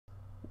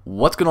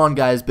What's going on,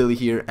 guys? Billy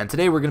here, and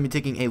today we're going to be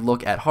taking a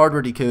look at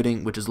hardware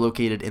decoding, which is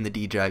located in the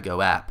DJI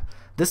Go app.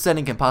 This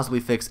setting can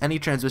possibly fix any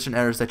transmission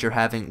errors that you're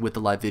having with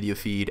the live video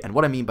feed, and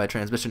what I mean by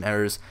transmission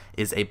errors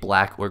is a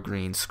black or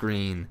green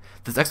screen.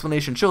 This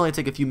explanation should only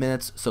take a few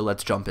minutes, so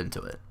let's jump into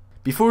it.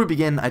 Before we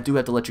begin, I do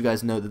have to let you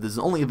guys know that this is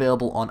only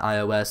available on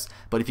iOS,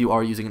 but if you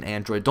are using an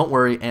Android, don't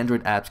worry,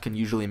 Android apps can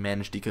usually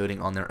manage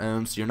decoding on their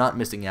own, so you're not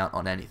missing out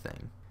on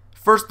anything.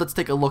 First, let's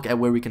take a look at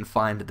where we can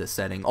find this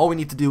setting. All we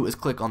need to do is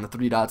click on the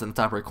three dots in the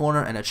top right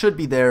corner, and it should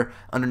be there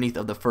underneath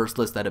of the first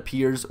list that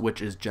appears,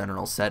 which is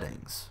General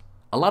Settings.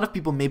 A lot of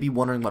people may be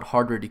wondering what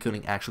hardware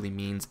decoding actually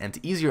means, and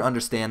to easier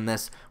understand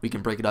this, we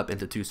can break it up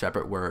into two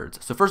separate words.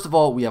 So first of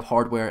all, we have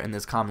hardware, and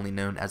this is commonly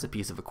known as a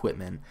piece of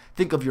equipment.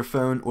 Think of your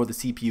phone or the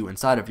CPU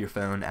inside of your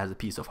phone as a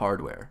piece of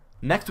hardware.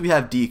 Next, we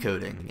have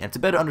decoding, and to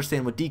better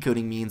understand what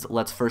decoding means,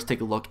 let's first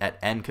take a look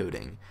at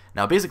encoding.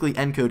 Now basically,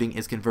 encoding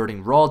is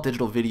converting raw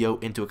digital video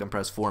into a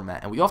compressed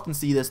format, and we often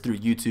see this through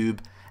YouTube,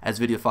 as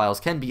video files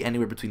can be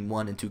anywhere between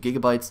 1 and 2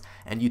 gigabytes,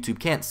 and YouTube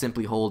can't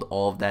simply hold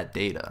all of that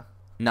data.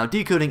 Now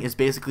decoding is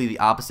basically the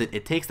opposite.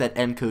 It takes that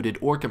encoded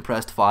or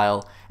compressed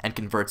file and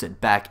converts it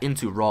back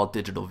into raw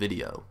digital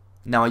video.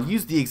 Now I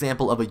used the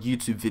example of a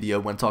YouTube video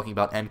when talking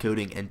about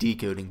encoding and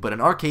decoding, but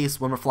in our case,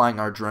 when we're flying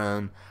our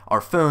drone,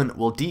 our phone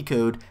will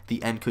decode the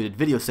encoded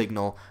video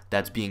signal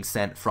that's being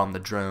sent from the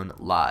drone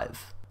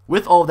live.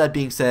 With all of that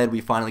being said, we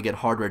finally get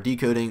hardware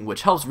decoding,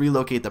 which helps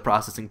relocate the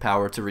processing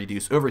power to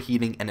reduce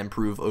overheating and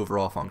improve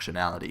overall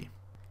functionality.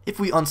 If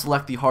we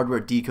unselect the hardware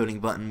decoding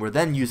button, we're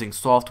then using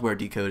software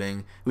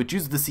decoding, which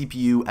uses the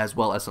CPU as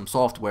well as some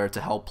software to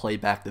help play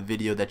back the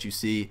video that you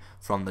see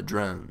from the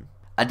drone.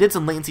 I did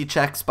some latency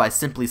checks by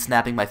simply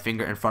snapping my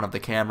finger in front of the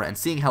camera and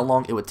seeing how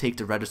long it would take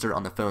to register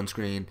on the phone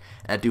screen,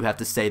 and I do have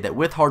to say that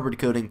with hardware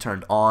decoding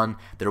turned on,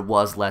 there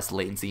was less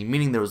latency,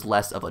 meaning there was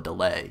less of a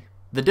delay.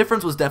 The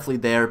difference was definitely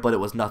there, but it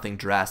was nothing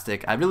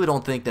drastic. I really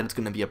don't think that it's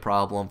going to be a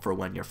problem for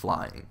when you're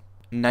flying.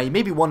 Now you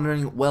may be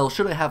wondering, well,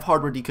 should I have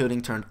hardware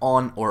decoding turned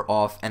on or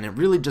off? And it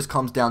really just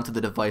comes down to the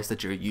device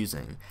that you're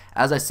using.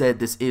 As I said,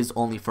 this is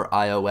only for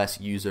iOS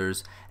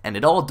users, and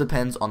it all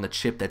depends on the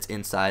chip that's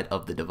inside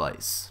of the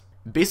device.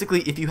 Basically,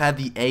 if you have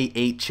the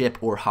A8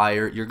 chip or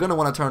higher, you're going to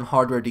want to turn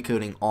hardware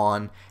decoding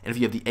on, and if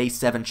you have the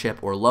A7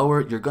 chip or lower,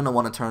 you're going to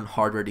want to turn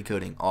hardware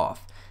decoding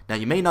off. Now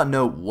you may not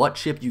know what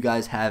chip you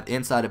guys have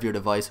inside of your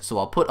device, so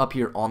I'll put up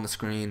here on the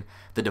screen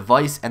the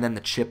device and then the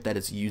chip that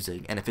it's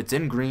using, and if it's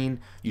in green,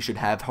 you should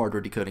have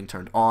hardware decoding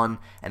turned on,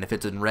 and if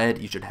it's in red,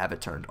 you should have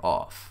it turned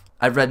off.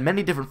 I've read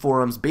many different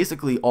forums,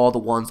 basically all the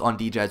ones on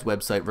DJI's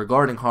website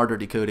regarding hardware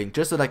decoding,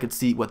 just so that I could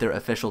see what their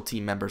official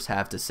team members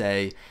have to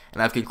say,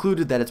 and I've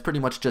concluded that it's pretty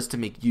much just to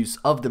make use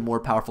of the more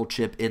powerful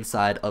chip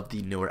inside of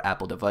the newer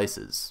Apple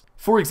devices.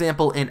 For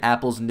example, in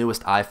Apple's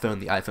newest iPhone,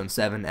 the iPhone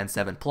 7 and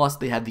 7 Plus,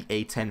 they have the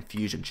A10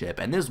 Fusion chip,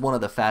 and this is one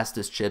of the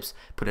fastest chips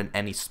put in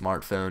any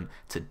smartphone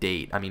to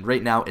date. I mean,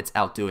 right now it's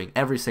outdoing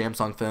every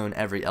Samsung phone,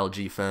 every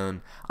LG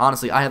phone.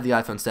 Honestly, I have the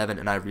iPhone 7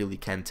 and I really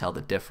can tell the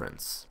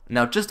difference.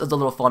 Now, just as a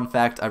little fun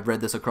fact, I've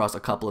read this across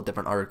a couple of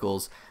different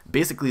articles.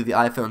 Basically, the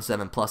iPhone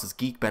 7 Plus's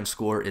Geekbench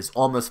score is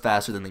almost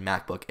faster than the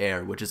MacBook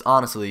Air, which is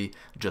honestly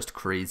just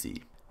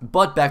crazy.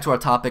 But back to our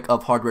topic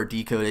of hardware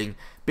decoding.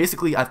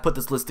 Basically, I've put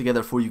this list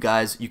together for you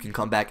guys. You can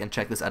come back and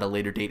check this at a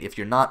later date if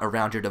you're not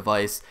around your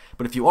device.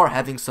 But if you are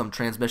having some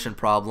transmission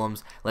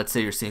problems, let's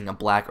say you're seeing a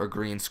black or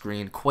green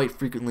screen quite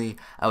frequently,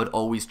 I would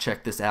always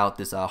check this out,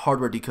 this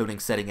hardware decoding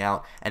setting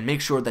out, and make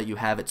sure that you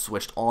have it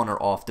switched on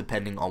or off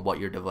depending on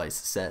what your device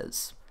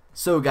says.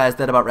 So guys,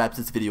 that about wraps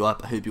this video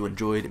up. I hope you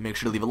enjoyed. Make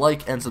sure to leave a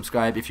like and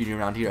subscribe if you're new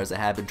around here, as I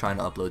have been trying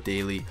to upload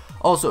daily.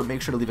 Also,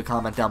 make sure to leave a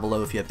comment down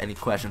below if you have any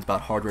questions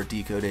about hardware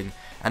decoding.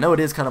 I know it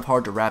is kind of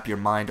hard to wrap your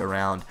mind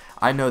around.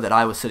 I know that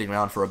I was sitting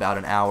around for about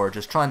an hour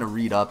just trying to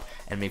read up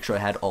and make sure I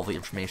had all the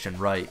information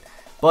right.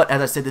 But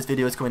as I said, this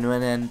video is coming to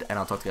an end, and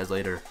I'll talk to you guys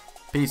later.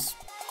 Peace.